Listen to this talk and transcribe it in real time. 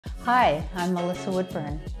Hi, I'm Melissa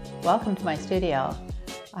Woodburn. Welcome to my studio.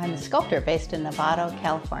 I'm a sculptor based in Novato,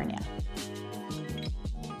 California.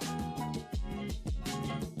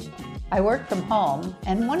 I work from home,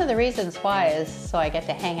 and one of the reasons why is so I get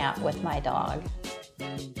to hang out with my dog.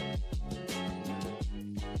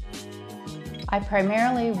 I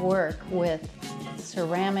primarily work with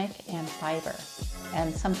ceramic and fiber,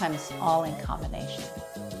 and sometimes all in combination.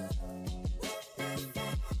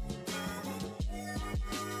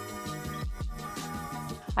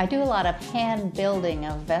 I do a lot of hand building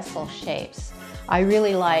of vessel shapes. I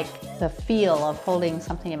really like the feel of holding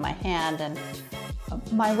something in my hand, and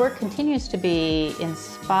my work continues to be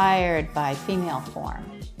inspired by female form.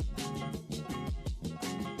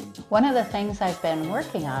 One of the things I've been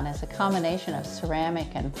working on is a combination of ceramic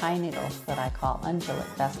and pine needles that I call undulate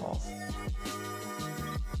vessels.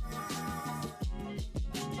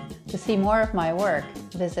 To see more of my work,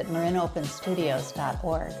 visit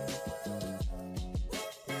marinopenstudios.org.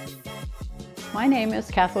 My name is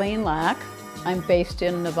Kathleen Lack. I'm based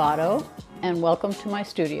in Novato, and welcome to my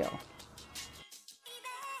studio.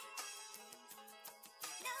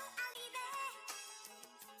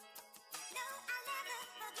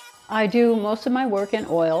 I do most of my work in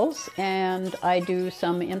oils, and I do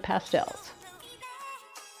some in pastels.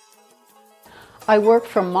 I work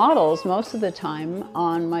from models most of the time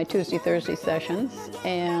on my Tuesday, Thursday sessions,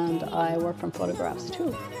 and I work from photographs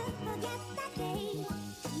too.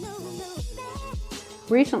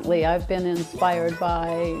 Recently, I've been inspired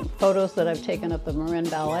by photos that I've taken of the Marin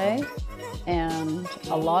Ballet and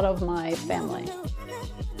a lot of my family.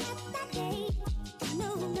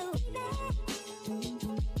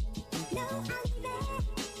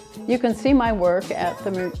 You can see my work at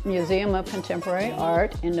the Museum of Contemporary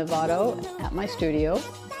Art in Novato at my studio,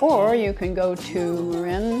 or you can go to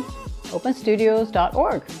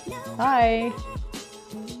marinopenstudios.org. Bye!